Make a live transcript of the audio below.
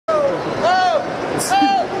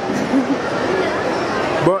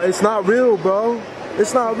Bro, it's not real, bro.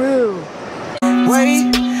 It's not real.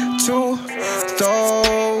 Way too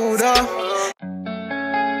throwed up.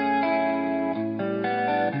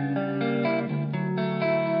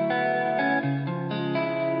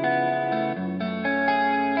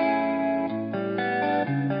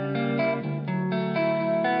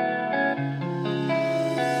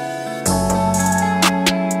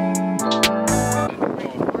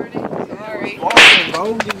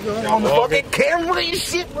 On the fucking camera and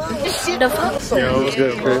shit, bro. Shit the fuck. Yo, what's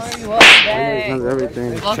good, Chris? How's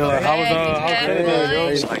everything? How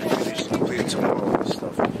was Like finish completed tomorrow and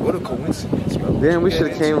stuff. What a coincidence, bro. Damn, we should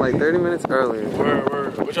have came like 30 minutes earlier.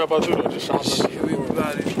 Word. What y'all about to do though? Just shout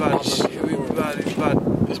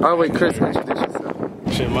Oh wait, Chris, introduce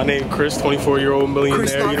yourself. Shit, my name Chris, 24-year-old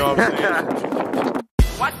millionaire. You know what I'm saying?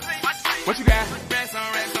 What you got?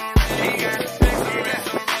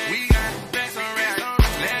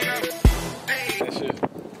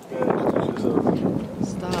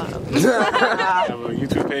 Have a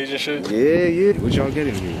YouTube page and shit. Yeah. What y'all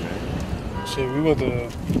getting here, man? Shit, we went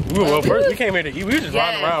well first. We came here to eat. We were just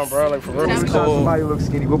riding around, bro. Like for real. Every time somebody looks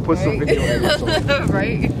skinny, we'll put some video edits on.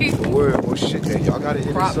 Right. Word, well shit, then y'all gotta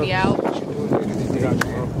hit Prop us up. me out. What you doing?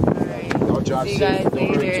 Y'all drive See you safe. guys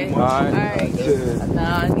Don't hurt later. too much. Alright.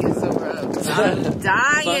 Nah, I need to sober up. I'm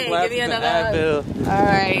dying. Give me another.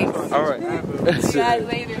 Alright. See you guys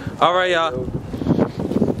later. Alright, y'all.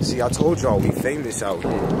 See, I told y'all we famous out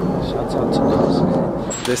here. Shout out to us,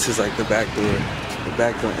 man. This is like the back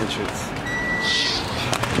door entrance.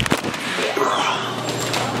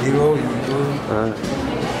 You know.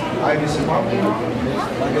 I get some popcorn.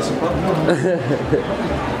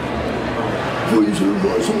 Please,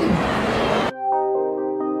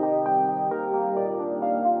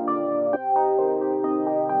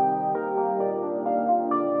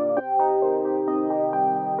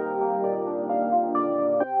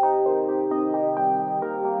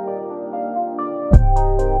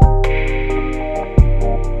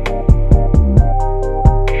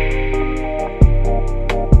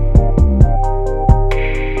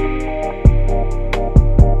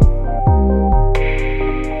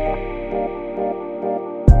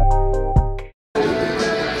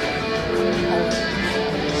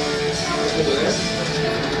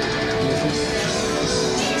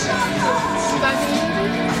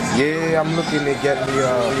 yeah, I'm looking to get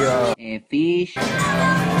me a fish.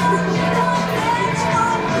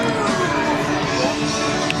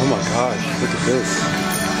 Oh my gosh, look at this.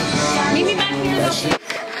 Meet me back here. that shit.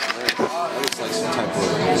 That looks like some type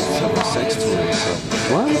of sex toy or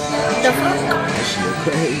something. What? The fuck? That shit look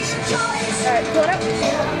crazy. Alright, pull it up.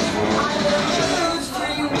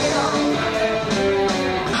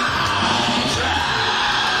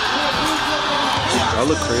 I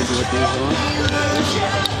look crazy with these on.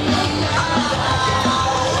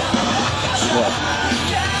 What?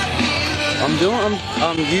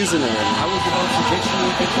 I'm using it right now. I was about to get you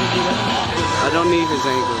if you do that. I don't need his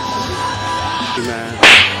angles. Man.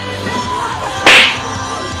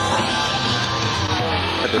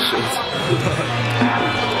 At the shit.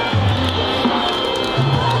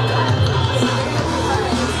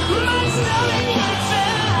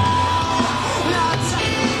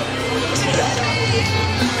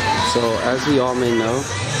 So, as we all may know,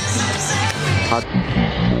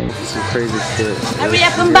 some crazy shit. Hurry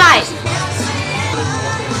up and buy.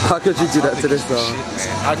 How could you do that to this song?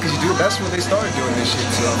 How could you do it? That's when they started doing this shit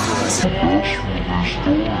too.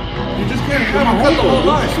 You just can't cut the whole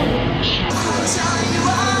line.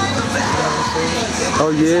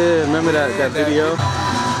 Oh yeah, remember that video?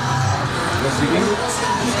 What's the game?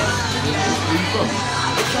 Where you from?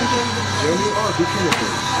 Germany? Oh,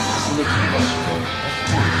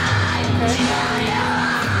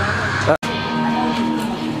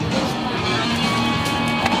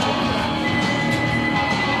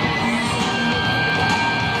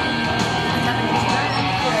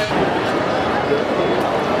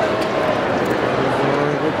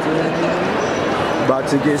 About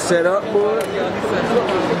to get set up, boy.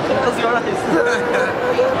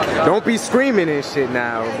 Don't be screaming and shit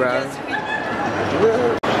now, bro. Is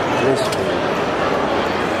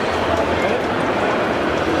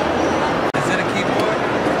it a keyboard?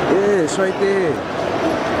 Yeah, it's right there.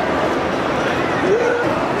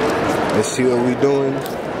 Let's see what we doing.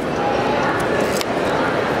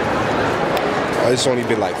 Oh, it's only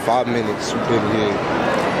been like 5 minutes we've been here.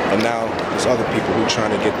 And now there's other people who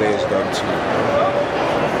trying to get theirs done too.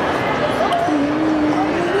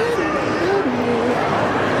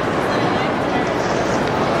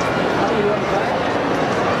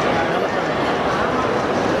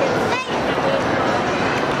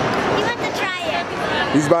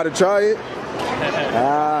 He's about to try it?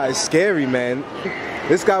 Ah, it's scary, man.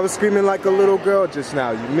 This guy was screaming like a little girl just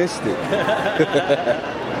now. You missed it.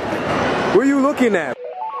 What are you looking at?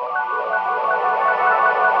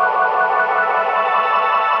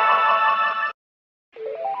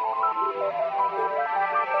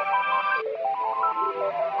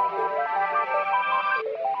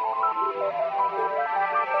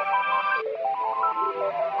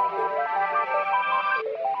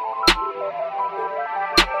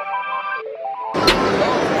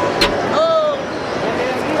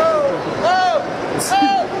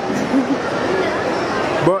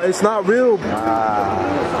 But it's not real.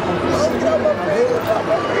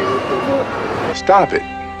 Stop it.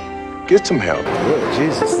 Get some help. Oh,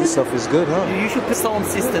 Jesus, this stuff is good, huh? You should put sound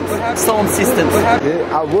systems. Sound systems. Yeah,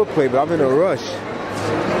 I will play, but I'm in a rush.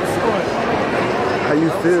 How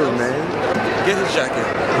you feel, man? Get his jacket.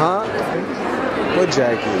 Huh? What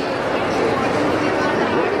jacket?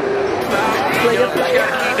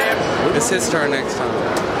 It's his turn next time.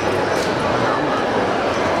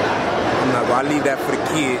 I leave that for the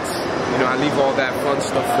kids. You know, I leave all that fun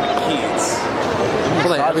stuff for the kids. I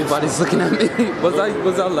feel like everybody's looking at me. Was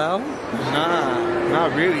I loud? Nah,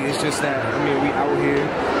 not really. It's just that, I mean, we out here,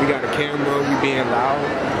 we got a camera, we being loud.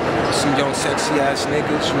 Some young sexy ass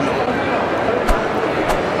niggas, you know.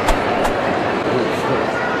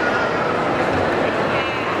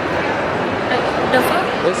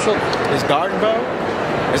 The fuck? It's dark, bro.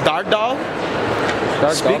 It's dark, dog.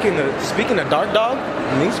 Speaking of dark, dog,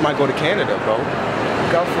 Niece might go to Canada, bro.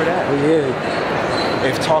 Look out for that. Oh, yeah.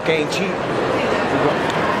 If talk ain't cheap.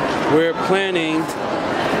 We're planning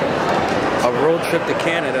a road trip to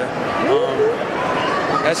Canada.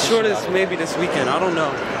 As short as maybe this weekend. I don't know.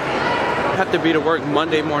 I have to be to work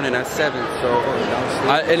Monday morning at 7.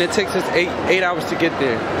 And it takes us 8 hours to get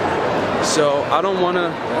there. So I don't want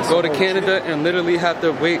to go to Canada and literally have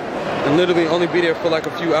to wait and literally only be there for like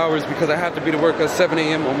a few hours because I have to be to work at 7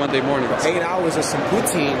 a.m. on Monday morning. 8 hours of some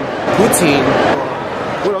poutine.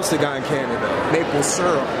 What else they got in Canada? Maple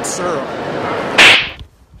syrup.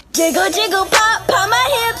 Jiggle, jiggle, pop, pop my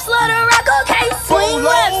hips, let her rock, okay. Swing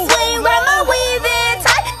left, swing right, my weave in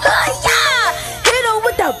tight, yeah. Hit her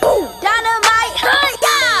with the boom, dynamite,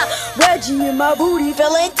 yeah. Reggie in my booty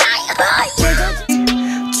feeling tight, jiggle.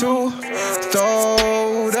 To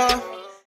throw